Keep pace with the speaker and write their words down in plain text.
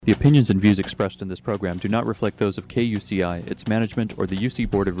The opinions and views expressed in this program do not reflect those of KUCI, its management, or the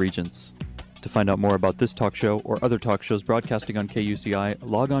UC Board of Regents. To find out more about this talk show or other talk shows broadcasting on KUCI,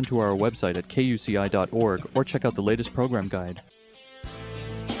 log on to our website at kuci.org or check out the latest program guide.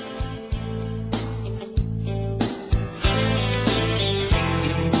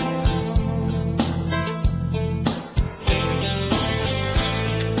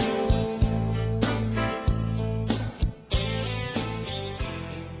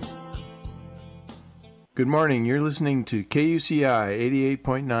 Good morning. You're listening to KUCI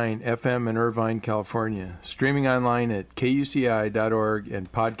 88.9 FM in Irvine, California, streaming online at kuci.org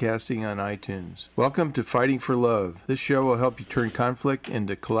and podcasting on iTunes. Welcome to Fighting for Love. This show will help you turn conflict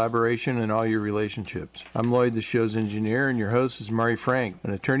into collaboration in all your relationships. I'm Lloyd, the show's engineer, and your host is Mari Frank,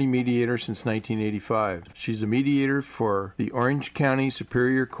 an attorney mediator since 1985. She's a mediator for the Orange County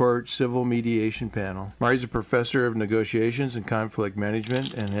Superior Court Civil Mediation Panel. Mari's a professor of negotiations and conflict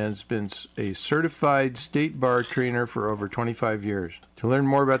management and has been a certified state bar trainer for over 25 years. To learn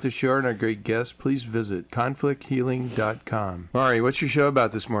more about the show and our great guests, please visit conflicthealing.com. Mari, what's your show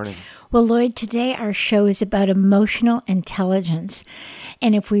about this morning? Well, Lloyd, today our show is about emotional intelligence.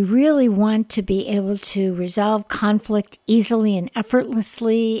 And if we really want to be able to resolve conflict easily and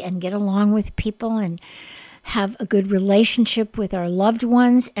effortlessly and get along with people and have a good relationship with our loved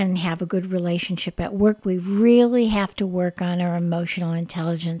ones and have a good relationship at work, we really have to work on our emotional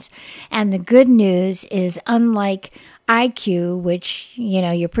intelligence. And the good news is, unlike IQ, which,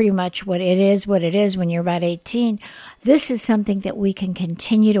 you're pretty much what it is when you're about 18, this is something that we can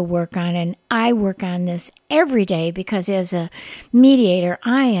continue to work on. And I work on this every day because as a mediator,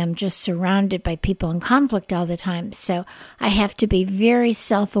 I am just surrounded by people in conflict all the time. So I have to be very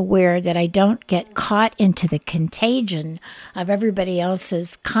self-aware that I don't get caught into the contagion of everybody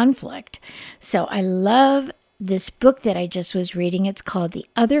else's conflict. So I love this book that I just was reading. It's called The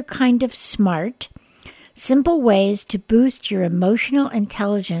Other Kind of Smart: Simple Ways to Boost Your Emotional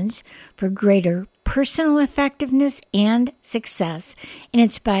Intelligence for Greater Personal Effectiveness and Success. And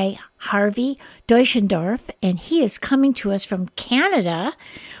it's by Harvey Deutschendorf, and he is coming to us from Canada,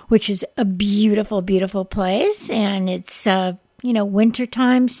 which is a beautiful, beautiful place. And it's,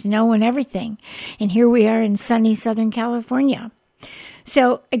 wintertime, snow and everything. And here we are in sunny Southern California.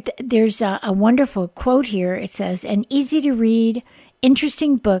 So there's a wonderful quote here. It says, "An easy-to-read,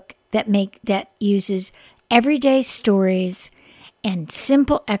 interesting book that uses everyday stories and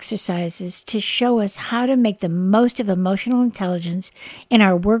simple exercises to show us how to make the most of emotional intelligence in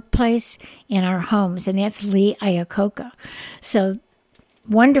our workplace, in our homes." And that's Lee Iacocca. So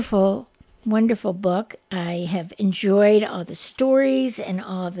wonderful, wonderful book. I have enjoyed all the stories and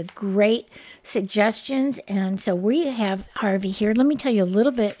all of the great suggestions. And so we have Harvey here. Let me tell you a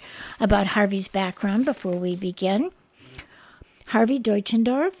little bit about Harvey's background before we begin. Harvey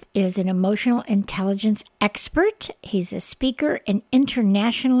Deutschendorf is an emotional intelligence expert. He's a speaker and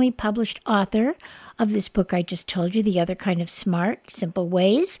internationally published author of this book I just told you, The Other Kind of Smart: Simple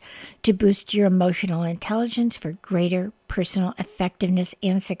Ways to Boost Your Emotional Intelligence for Greater Personal Effectiveness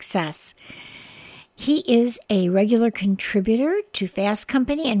and Success. He is a regular contributor to Fast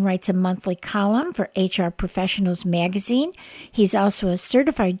Company and writes a monthly column for HR Professionals magazine. He's also a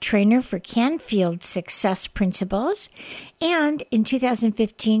certified trainer for Canfield Success Principles. And in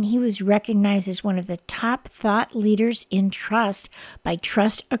 2015, he was recognized as one of the top thought leaders in trust by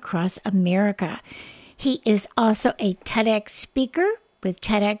Trust Across America. He is also a TEDx speaker with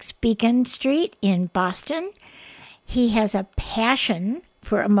TEDx Beacon Street in Boston. He has a passion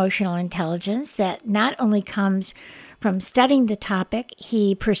for emotional intelligence that not only comes from studying the topic,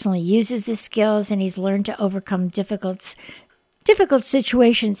 he personally uses the skills and he's learned to overcome difficult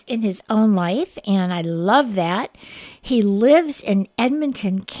situations in his own life, and I love that. He lives in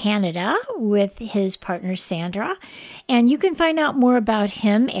Edmonton, Canada with his partner Sandra, and you can find out more about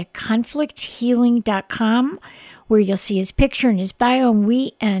him at conflicthealing.com, where you'll see his picture and his bio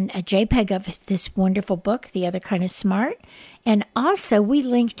and a JPEG of this wonderful book, The Other Kind of Smart. And also we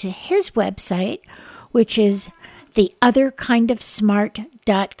link to his website, which is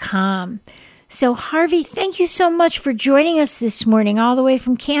theotherkindofsmart.com. So Harvey, thank you so much for joining us this morning all the way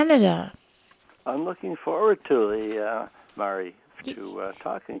from Canada. I'm looking forward to it, Mari, to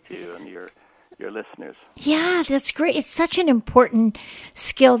talking to you and your listeners. Yeah, that's great. It's such an important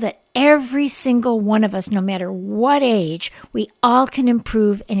skill that every single one of us, no matter what age, we all can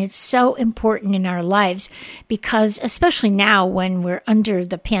improve, and it's so important in our lives because, especially now when we're under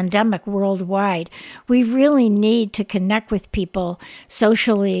the pandemic worldwide, we really need to connect with people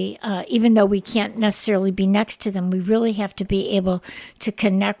socially. Even though we can't necessarily be next to them, we really have to be able to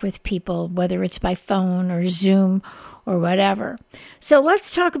connect with people, whether it's by phone or Zoom or whatever. So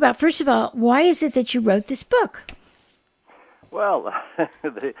let's talk about, first of all, why is it that you wrote this book? Well,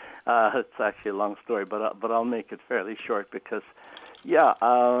 it's actually a long story, but I'll make it fairly short because,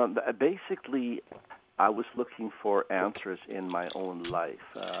 basically, I was looking for answers in my own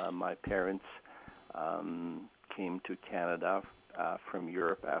life. My parents came to Canada from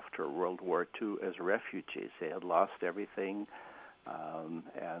Europe after World War II as refugees. They had lost everything,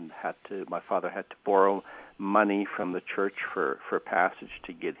 and my father had to borrow money from the church for passage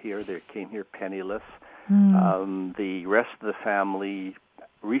to get here. They came here penniless. The rest of the family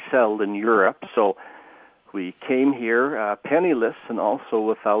resettled in Europe, so we came here penniless and also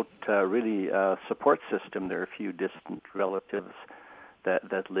without really a support system. There are a few distant relatives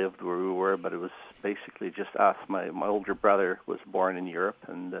that lived where we were, but it was basically just us. My older brother was born in Europe,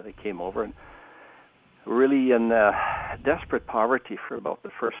 and they came over, and really in desperate poverty for about the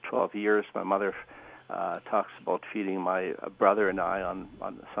first 12 years. My mother talks about feeding my brother and I on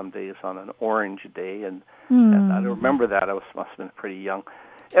some days on an orange day, and I don't remember that. I must have been pretty young.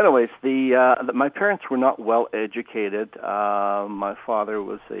 Anyways, my parents were not well educated. My father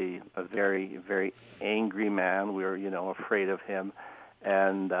was a very, very angry man. We were, afraid of him,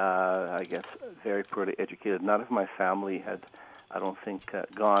 and I guess very poorly educated. None of my family had, I don't think,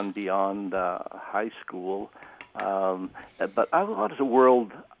 gone beyond high school. But I was a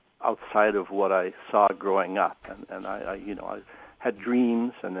world outside of what I saw growing up, and I had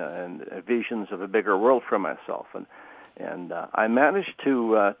dreams and visions of a bigger world for myself, and I managed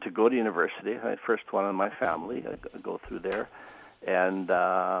to go to university. I first one in my family go through there, and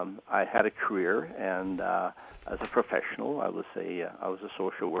I had a career. And as a professional, I was a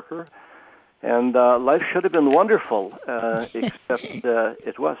social worker, and life should have been wonderful, except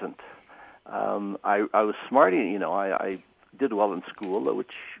it wasn't. I was smart. I did well in school,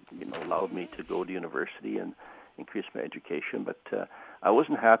 which allowed me to go to university and increase my education, but I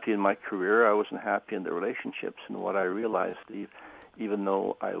wasn't happy in my career. I wasn't happy in the relationships. And what I realized, even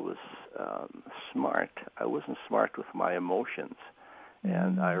though I was smart, I wasn't smart with my emotions.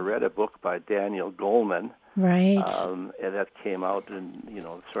 And I read a book by Daniel Goleman, right? That came out in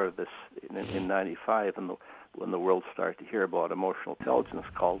sort of this in '95, and when the world started to hear about emotional intelligence,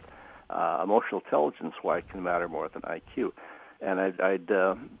 called "Emotional Intelligence: Why It Can Matter More Than IQ." And I'd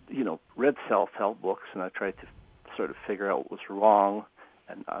read self-help books, and I tried to sort of figure out what was wrong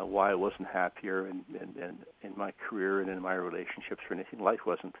and why I wasn't happier in my career and in my relationships or anything. Life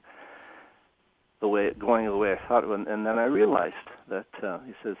wasn't going the way I thought it would. And then I realized that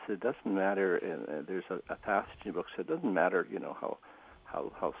he says it doesn't matter. There's a passage in the book that says it doesn't matter,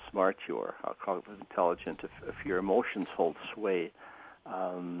 how smart you are, how cognitively intelligent. If your emotions hold sway,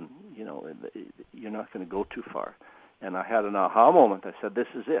 you're not going to go too far. And I had an aha moment. I said, this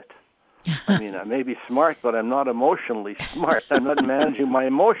is it. I mean, I may be smart, but I'm not emotionally smart. I'm not managing my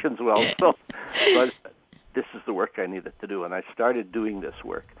emotions well. So, but this is the work I needed to do. And I started doing this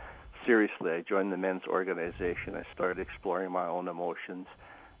work seriously. I joined the men's organization. I started exploring my own emotions,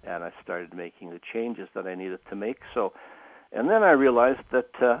 and I started making the changes that I needed to make. So, and then I realized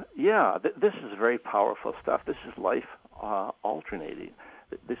that, this is very powerful stuff. This is life alternating.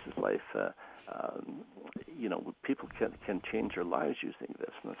 This is life. People can change their lives using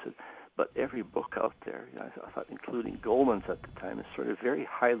this. And I said, but every book out there, I thought, including Goleman's at the time, is sort of very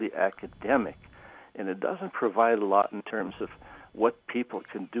highly academic, and it doesn't provide a lot in terms of what people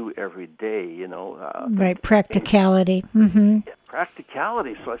can do every day. Right, practicality. Mm-hmm. Yeah,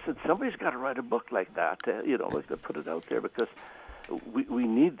 practicality. So I said, somebody's got to write a book like that. Like to put it out there because we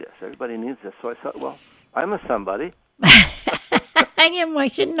need this. Everybody needs this. So I thought, well, I'm a somebody. And why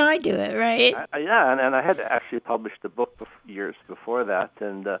shouldn't I do it, right? And I had actually published a book years before that,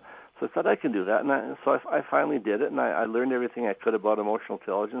 and so I thought I can do that. And so I finally did it, and I learned everything I could about emotional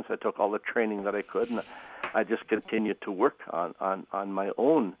intelligence. I took all the training that I could, and I just continued to work on my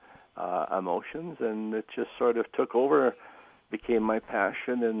own emotions, and it just sort of took over, became my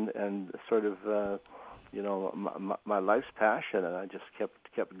passion, and sort of my life's passion, and I just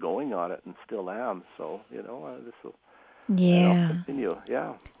kept going on it, and still am. So this will. Yeah. Continue.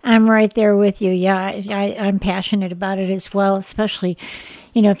 Yeah. I'm right there with you. Yeah, I'm passionate about it as well, especially,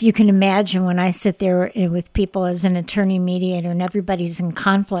 if you can imagine when I sit there with people as an attorney mediator and everybody's in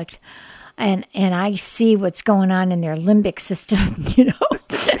conflict and I see what's going on in their limbic system, yeah.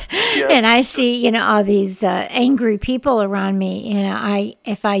 And I see, all these angry people around me,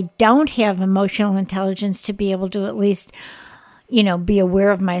 if I don't have emotional intelligence to be able to at least be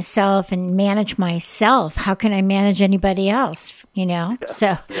aware of myself and manage myself. How can I manage anybody else? Yeah,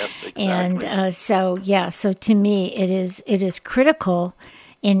 So, yes, exactly. And so to me, it is critical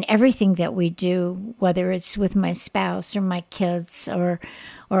in everything that we do, whether it's with my spouse or my kids or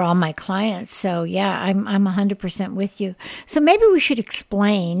all my clients. So yeah, I'm 100% with you. So maybe we should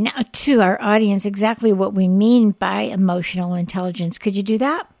explain to our audience exactly what we mean by emotional intelligence. Could you do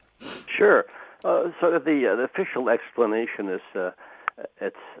that? Sure. So the official explanation is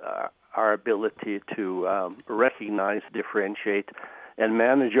it's our ability to recognize, differentiate, and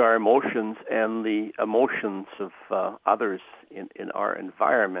manage our emotions and the emotions of others in our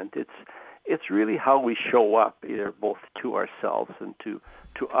environment. It's really how we show up, either both to ourselves and to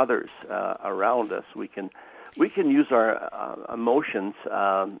others around us. We can use our emotions.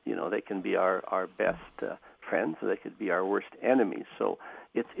 They can be our best friends. They could be our worst enemies. So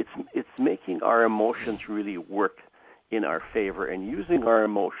it's making our emotions really work in our favor and using our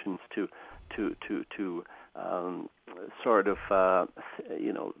emotions to sort of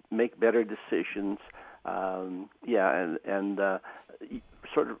make better decisions.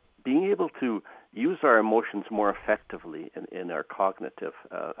 Sort of being able to use our emotions more effectively in our cognitive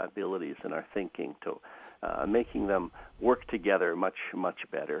abilities and our thinking, to making them work together much, much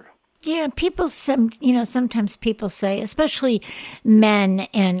better. Yeah, sometimes people say, especially men,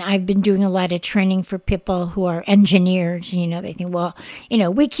 and I've been doing a lot of training for people who are engineers, they think, well,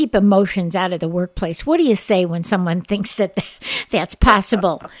 we keep emotions out of the workplace. What do you say when someone thinks that that's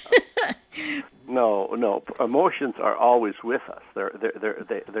possible? No, emotions are always with us.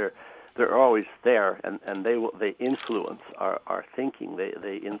 They're always there, and they influence our thinking.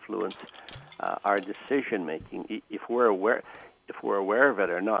 They influence our decision making. If we're aware of it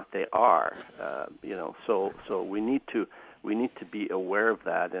or not, they are. So we need to be aware of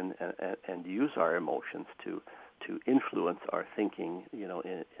that and use our emotions to influence our thinking,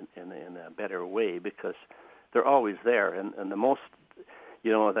 in a better way, because they're always there. And the most,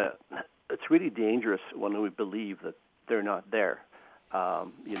 that it's really dangerous when we believe that they're not there,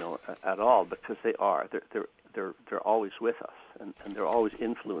 at all, because they are. They're always with us, and they're always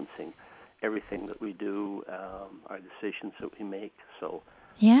influencing everything that we do, our decisions that we make. So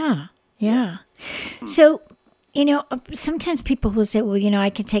yeah. So sometimes people will say, well, I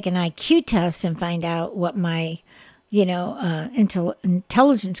can take an IQ test and find out what my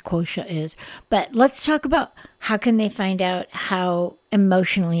intelligence quotient is. But let's talk about how can they find out how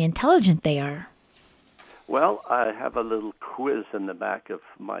emotionally intelligent they are. Well, I have a little quiz in the back of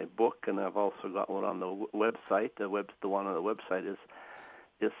my book, and I've also got one on the website. The one on the website is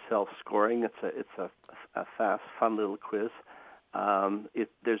self-scoring. It's a fast, fun little quiz. I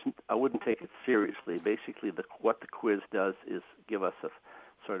wouldn't take it seriously. Basically, what the quiz does is give us a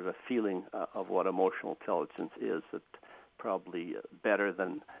sort of a feeling of what emotional intelligence is. That probably better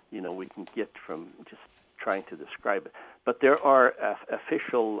than we can get from just trying to describe it. But there are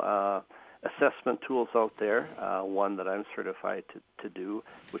official assessment tools out there. One that I'm certified to do,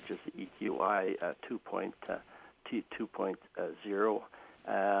 which is the EQI 2.0.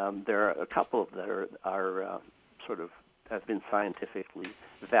 There are a couple that are sort of have been scientifically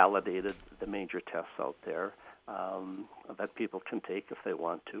validated, the major tests out there that people can take if they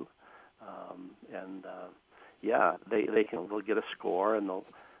want to, they'll get a score, and they'll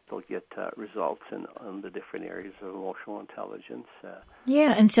get results on the different areas of emotional intelligence.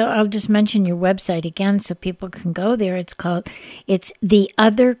 And so I'll just mention your website again so people can go there. It's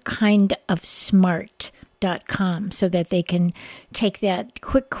theotherkindofsmart.com, so that they can take that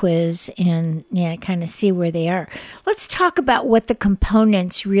quick quiz and kind of see where they are. Let's talk about what the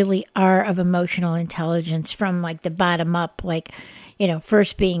components really are of emotional intelligence from like the bottom up,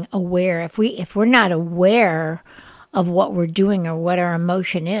 first being aware. If we're not aware of what we're doing or what our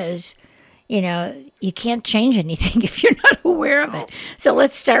emotion is, you can't change anything if you're not aware of it. So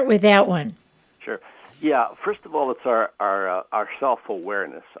let's start with that one. Sure. Yeah. First of all, it's our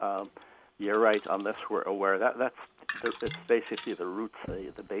self-awareness. You're right. Unless we're aware, it's basically the roots,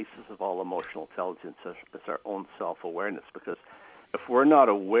 the basis of all emotional intelligence. It's our own self-awareness. Because if we're not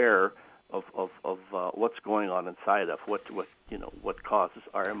aware of what's going on inside of what causes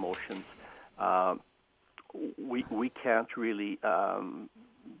our emotions, we can't really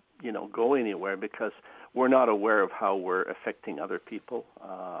go anywhere, because we're not aware of how we're affecting other people,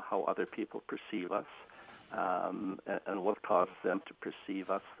 how other people perceive us, and what causes them to perceive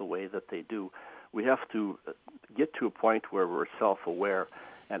us the way that they do. We have to get to a point where we're self-aware,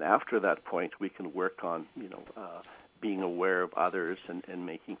 and after that point, we can work on being aware of others and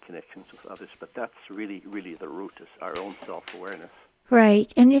making connections with others. But that's really, really the root, is our own self-awareness.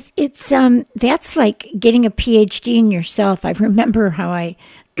 Right, and it's that's like getting a PhD in yourself. I remember how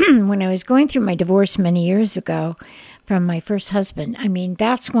when I was going through my divorce many years ago from my first husband. I mean,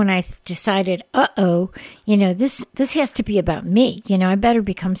 that's when I decided, this has to be about me. I better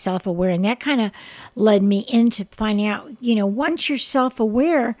become self-aware. And that kind of led me into finding out, once you're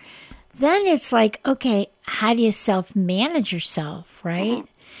self-aware, then it's like, okay, how do you self-manage yourself, right?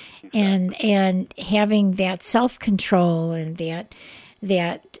 Mm-hmm. And having that self-control and that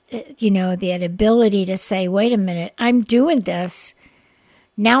ability to say, wait a minute, I'm doing this.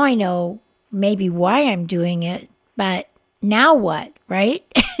 Now I know maybe why I'm doing it, but now what, right?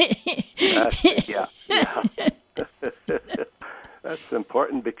 Yeah. That's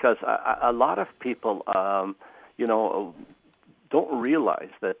important because a lot of people, don't realize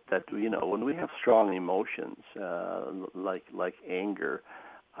that when we have strong emotions like anger,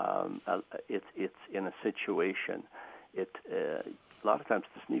 it's in a situation. It a lot of times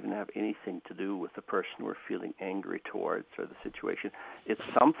doesn't even have anything to do with the person we're feeling angry towards or the situation. It's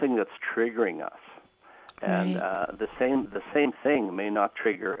something that's triggering us, and right. The same thing may not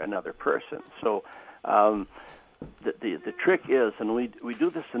trigger another person. So. The trick is, and we do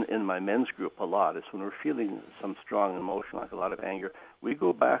this in my men's group a lot, is when we're feeling some strong emotion, like a lot of anger, we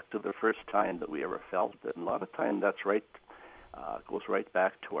go back to the first time that we ever felt it. And a lot of time that's goes right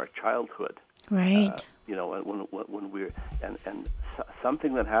back to our childhood. Right. When we're and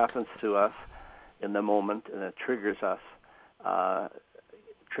something that happens to us in the moment and it triggers us,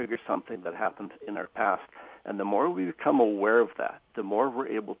 triggers something that happened in our past. And the more we become aware of that, the more we're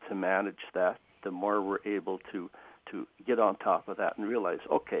able to manage that, the more we're able to get on top of that and realize,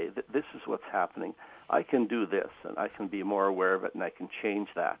 okay, this is what's happening. I can do this, and I can be more aware of it, and I can change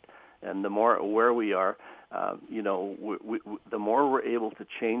that. And the more aware we are, the more we're able to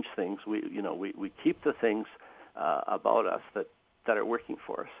change things. We keep the things about us that are working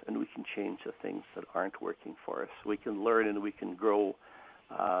for us, and we can change the things that aren't working for us. We can learn and we can grow,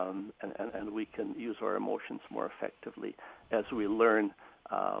 and we can use our emotions more effectively as we learn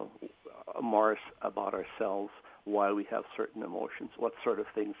more about ourselves, why we have certain emotions, what sort of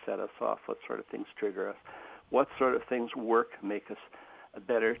things set us off, what sort of things trigger us, what sort of things make us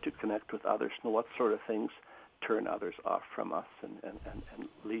better to connect with others, and what sort of things turn others off from us and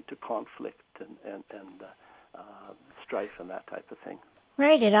lead to conflict and strife and that type of thing.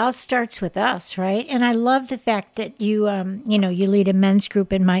 Right. It all starts with us, right? And I love the fact that you lead a men's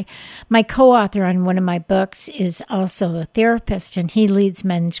group, and my co-author on one of my books is also a therapist, and he leads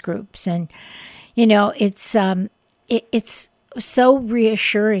men's groups. And, it's so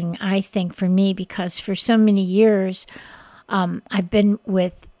reassuring, I think, for me, because for so many years, I've been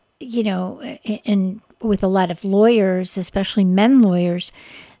with, with a lot of lawyers, especially men lawyers,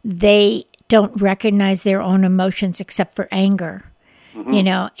 they don't recognize their own emotions except for anger.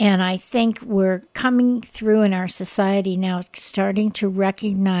 Mm-hmm. And I think we're coming through in our society now, starting to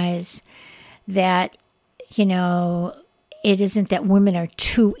recognize that, it isn't that women are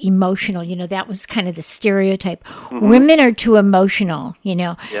too emotional. That was kind of the stereotype. Mm-hmm. Women are too emotional,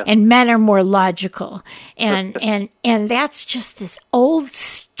 yeah. And men are more logical. And that's just this old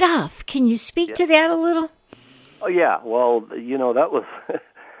stuff. Can you speak to that a little? Oh, yeah. Well, that was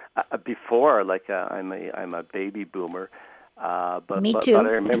before, I'm a baby boomer. Me too. But I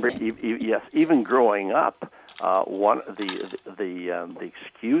remember, even growing up, one the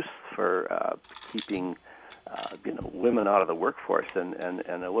excuse for keeping women out of the workforce, and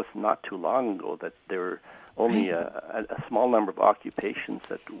it was not too long ago that there were only a small number of occupations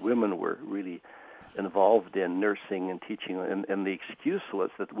that women were really involved in, nursing and teaching, and the excuse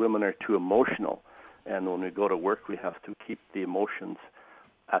was that women are too emotional, and when we go to work, we have to keep the emotions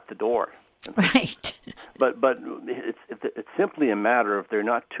at the door. Right. But it's simply a matter of they're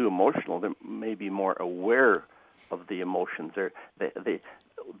not too emotional. They may be more aware of the emotions.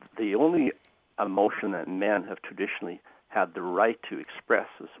 The only emotion that men have traditionally had the right to express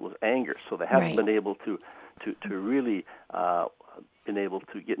was anger. So they haven't been able to really been able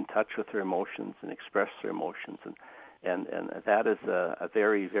to get in touch with their emotions and express their emotions, and that is a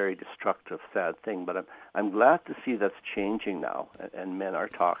very, very destructive, sad thing. But I'm glad to see that's changing now, and men are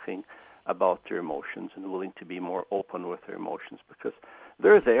talking about their emotions and willing to be more open with their emotions, because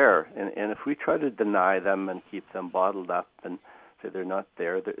they're there, and if we try to deny them and keep them bottled up and say they're not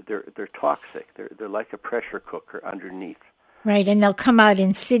there, they're toxic. They're like a pressure cooker underneath. Right, and they'll come out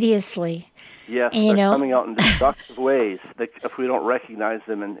insidiously. Yes, and, they're coming out in destructive ways if we don't recognize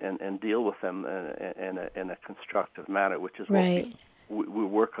them and deal with them in a constructive manner, which is what we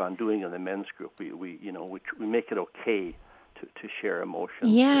work on doing in the men's group. We make it okay to share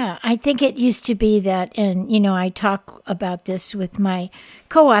emotions. Yeah, I think it used to be that, and I talk about this with my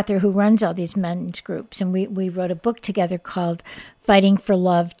co-author who runs all these men's groups, and we wrote a book together called Fighting for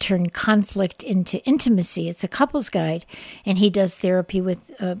Love, Turn Conflict into Intimacy. It's a couples guide, and he does therapy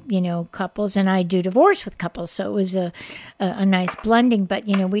with, couples, and I do divorce with couples, so it was a nice blending. But,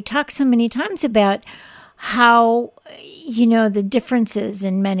 we talk so many times about how, the differences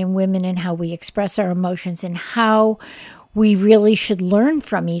in men and women and how we express our emotions and how we really should learn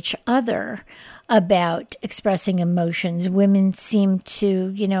from each other about expressing emotions. Women seem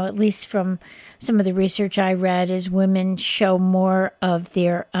to, at least from some of the research I read, is women show more of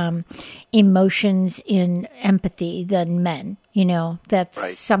their emotions in empathy than men. That's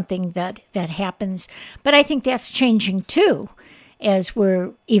right. something that happens. But I think that's changing too, as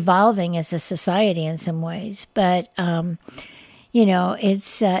we're evolving as a society in some ways. But,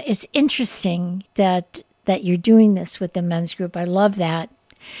 it's interesting that you're doing this with the men's group. I love that.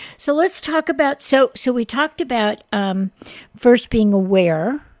 So let's talk about, so we talked about first being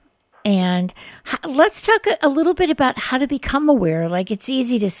aware, and let's talk a little bit about how to become aware. Like, it's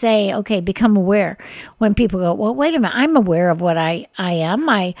easy to say, okay, become aware, when people go, well, wait a minute, I'm aware of what I am.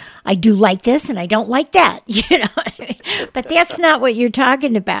 I do like this and I don't like that, But that's not what you're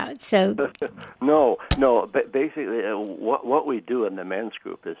talking about. So No, but basically what we do in the men's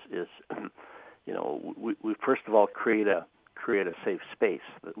group is we first of all create a safe space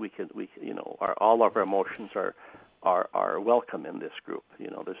that we can all of our emotions are welcome in this group.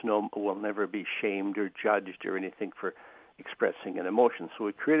 We'll never be shamed or judged or anything for expressing an emotion. So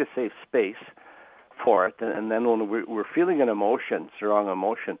we create a safe space for it, and then when we're feeling an emotion, strong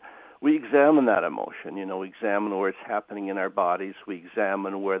emotion, we examine that emotion. We examine where it's happening in our bodies. We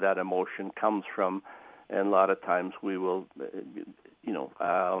examine where that emotion comes from, and a lot of times we will,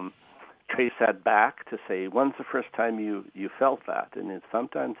 trace that back to say, when's the first time you felt that? And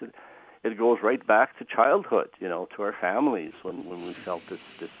sometimes it goes right back to childhood, to our families when we felt this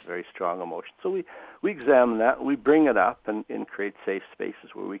very strong emotion. So we examine that, we bring it up and create safe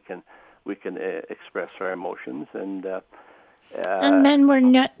spaces where we can express our emotions. And men were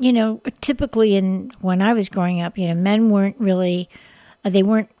not, typically when I was growing up, men weren't really, they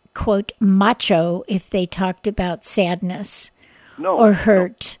weren't, quote, macho if they talked about sadness. Or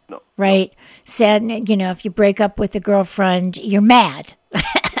hurt, no, right? No. Sad, if you break up with a girlfriend, you're mad.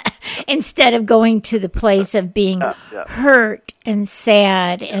 Instead of going to the place of being hurt and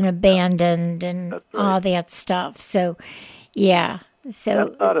sad and abandoned and all that stuff. So, yeah. So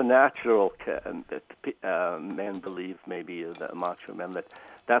that's not a natural, men believe, maybe the macho men,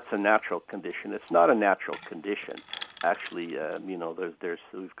 that's a natural condition. It's not a natural condition. Actually,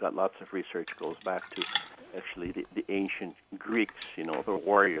 we've got lots of research goes back to actually the ancient Greeks, the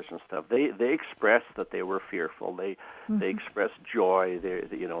warriors and stuff. They expressed that they were fearful. They expressed joy.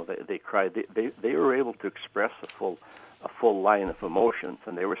 They cried. They were able to express a full line of emotions,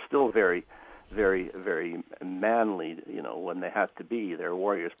 and they were still very, very, very manly. When they had to be, they're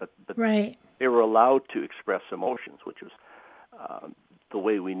warriors. But right. They were allowed to express emotions, which was the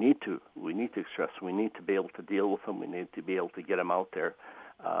way we need to express. We need to be able to deal with them. We need to be able to get them out there,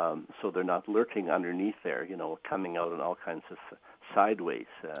 so they're not lurking underneath there, coming out in all kinds of sideways,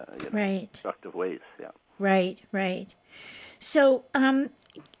 destructive ways. Yeah. Right. So,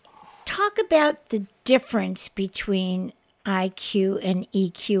 talk about the difference between IQ and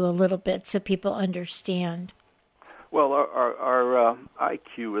EQ a little bit, so people understand. Well, our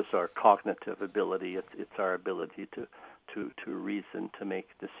IQ is our cognitive ability. It's our ability to reason, to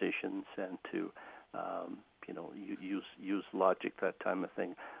make decisions, and to use logic, that type of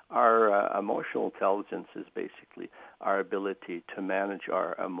thing. Our emotional intelligence is basically our ability to manage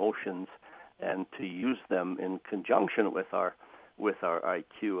our emotions and to use them in conjunction with our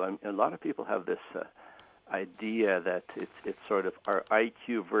IQ. A lot of people have this idea that it's sort of our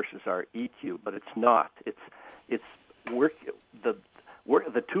IQ versus our EQ, but it's not. It's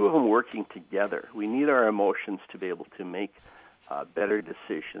the two of them working together. We need our emotions to be able to make better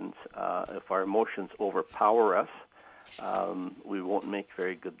decisions. If our emotions overpower us, we won't make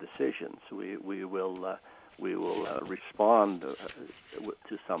very good decisions. We will respond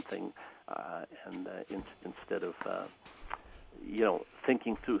to something, and instead of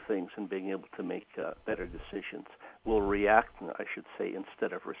thinking through things and being able to make better decisions, we'll react, I should say,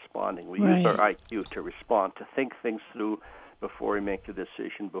 instead of responding. We use our IQ to respond, to think things through before we make a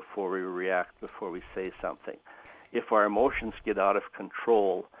decision, before we react, before we say something. If our emotions get out of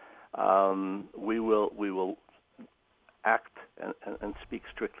control, we will act and speak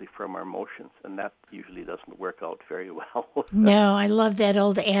strictly from our emotions, and that usually doesn't work out very well. No, I love that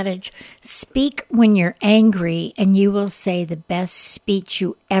old adage. Speak when you're angry, and you will say the best speech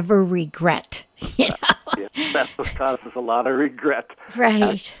you ever regret. You know? Yeah, that's what causes a lot of regret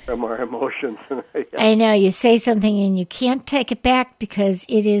Right. from our emotions. Yeah. I know. You say something and you can't take it back because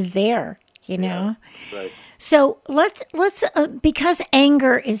it is there, you know? Right. So let's because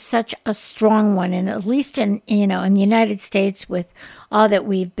anger is such a strong one, and at least in in the United States, with all that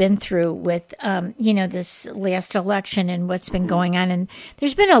we've been through with this last election and what's been going on, and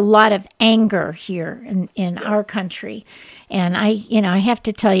there's been a lot of anger here in our country, and I have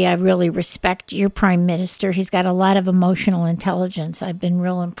to tell you, I really respect your prime minister. He's got a lot of emotional intelligence. I've been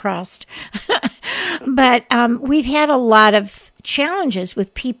real impressed, but we've had a lot of challenges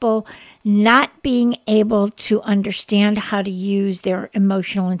with people not being able to understand how to use their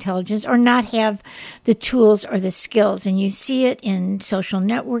emotional intelligence or not have the tools or the skills. And you see it in social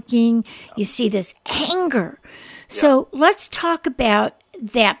networking. You see this anger. So let's talk about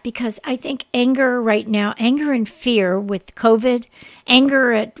that, because I think anger right now, anger and fear with COVID,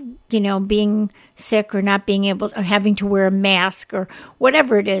 anger at, being sick or not being able or having to wear a mask or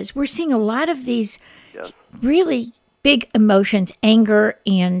whatever it is. We're seeing a lot of these really big emotions, anger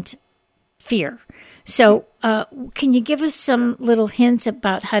and fear. So can you give us some little hints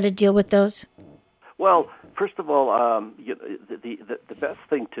about how to deal with those? Well, first of all, the best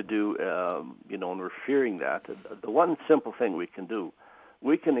thing to do, when we're fearing that, the one simple thing we can do,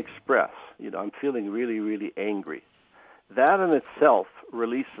 we can express, I'm feeling really, really angry. That in itself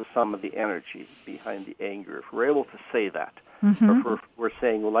releases some of the energy behind the anger. If we're able to say that, or if we're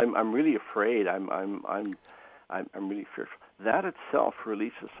saying, well, I'm really afraid, I'm really fearful. That itself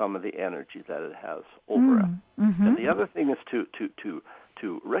releases some of the energy that it has over us. And the other thing is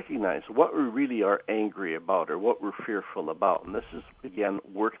to recognize what we really are angry about or what we're fearful about. And this is, again,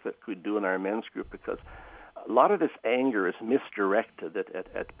 work that we do in our men's group, because a lot of this anger is misdirected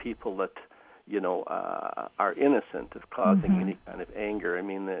at people that, are innocent of causing any kind of anger. I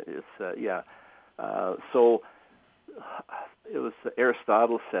mean, so it was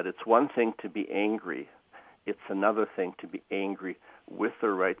Aristotle said, it's one thing to be angry. It's another thing to be angry with the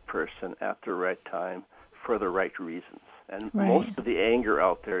right person at the right time for the right reasons. And most of the anger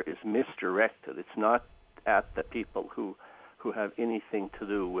out there is misdirected. It's not at the people who have anything to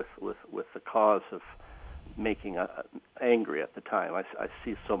do with the cause of making angry at the time. I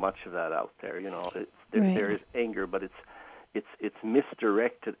see so much of that out there. There is anger, but it's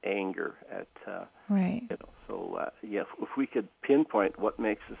misdirected anger at So if we could pinpoint what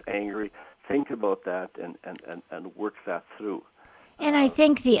makes us angry, think about that and work that through. And I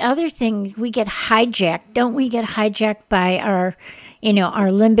think the other thing, we get hijacked. Don't we get hijacked by our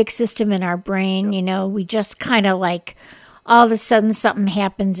limbic system in our brain? We just kind of like, all of a sudden something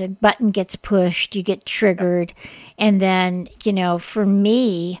happens, a button gets pushed, you get triggered. And then, for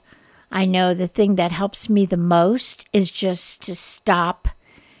me, I know the thing that helps me the most is just to stop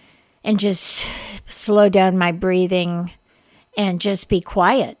and just slow down my breathing and just be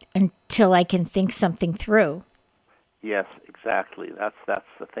quiet until I can think something through. Yes, exactly. That's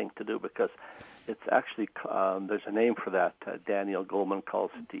the thing to do, because it's actually, there's a name for that. Daniel Goleman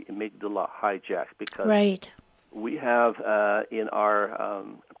calls it the amygdala hijack, because we have in our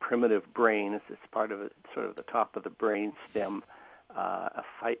primitive brain, it's part of it, sort of the top of the brain stem, a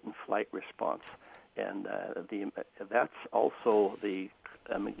fight and flight response. And that's also the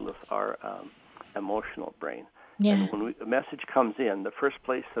amygdala, our emotional brain. Yeah. And when a message comes in, the first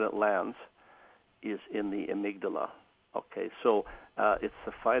place that it lands is in the amygdala. Okay, so it's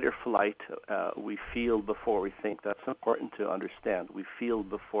the fight or flight. We feel before we think. That's important to understand. We feel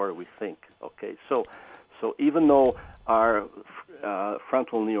before we think. Okay, so even though our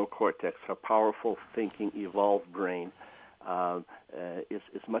frontal neocortex, our powerful thinking, evolved brain, is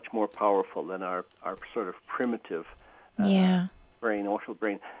much more powerful than our sort of primitive brain, emotional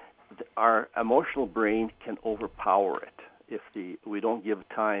brain. Our emotional brain can overpower it if we don't give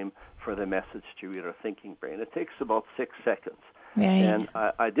time for the message to read our thinking brain. It takes about 6 seconds. Right. And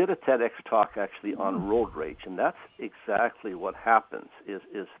I did a TEDx talk actually on road rage, and that's exactly what happens,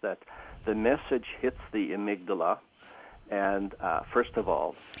 is that the message hits the amygdala, and first of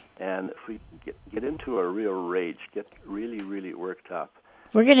all, and if we get into a real rage, get really, really worked up,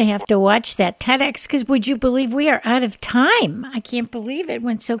 We're going to have to watch that TEDx, because would you believe we are out of time? I can't believe it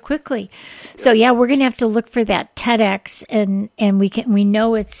went so quickly. So yeah, we're going to have to look for that TEDx, and we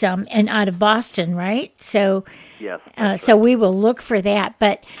know it's and out of Boston, right? So yes. So we will look for that.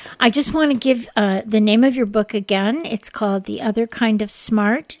 But I just want to give the name of your book again. It's called The Other Kind of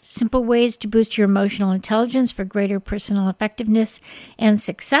Smart: Simple Ways to Boost Your Emotional Intelligence for Greater Personal Effectiveness and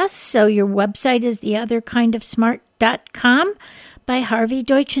Success. So your website is theotherkindofsmart.com. by Harvey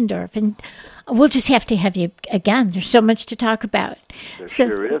Deutschendorf. And we'll just have to have you again. There's so much to talk about. There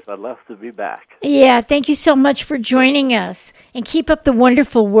sure is. I'd love to be back. Yeah, thank you so much for joining us. And keep up the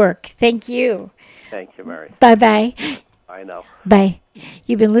wonderful work. Thank you. Thank you, Mary. Bye-bye. I know. Bye.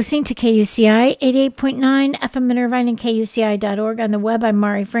 You've been listening to KUCI 88.9 FM in Irvine and KUCI.org. On the web, I'm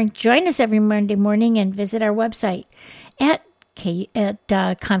Mari Frank. Join us every Monday morning and visit our website at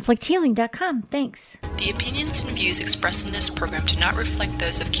conflicthealing.com. Thanks. The opinions and views expressed in this program do not reflect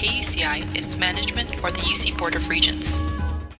those of KUCI, its management, or the UC Board of Regents.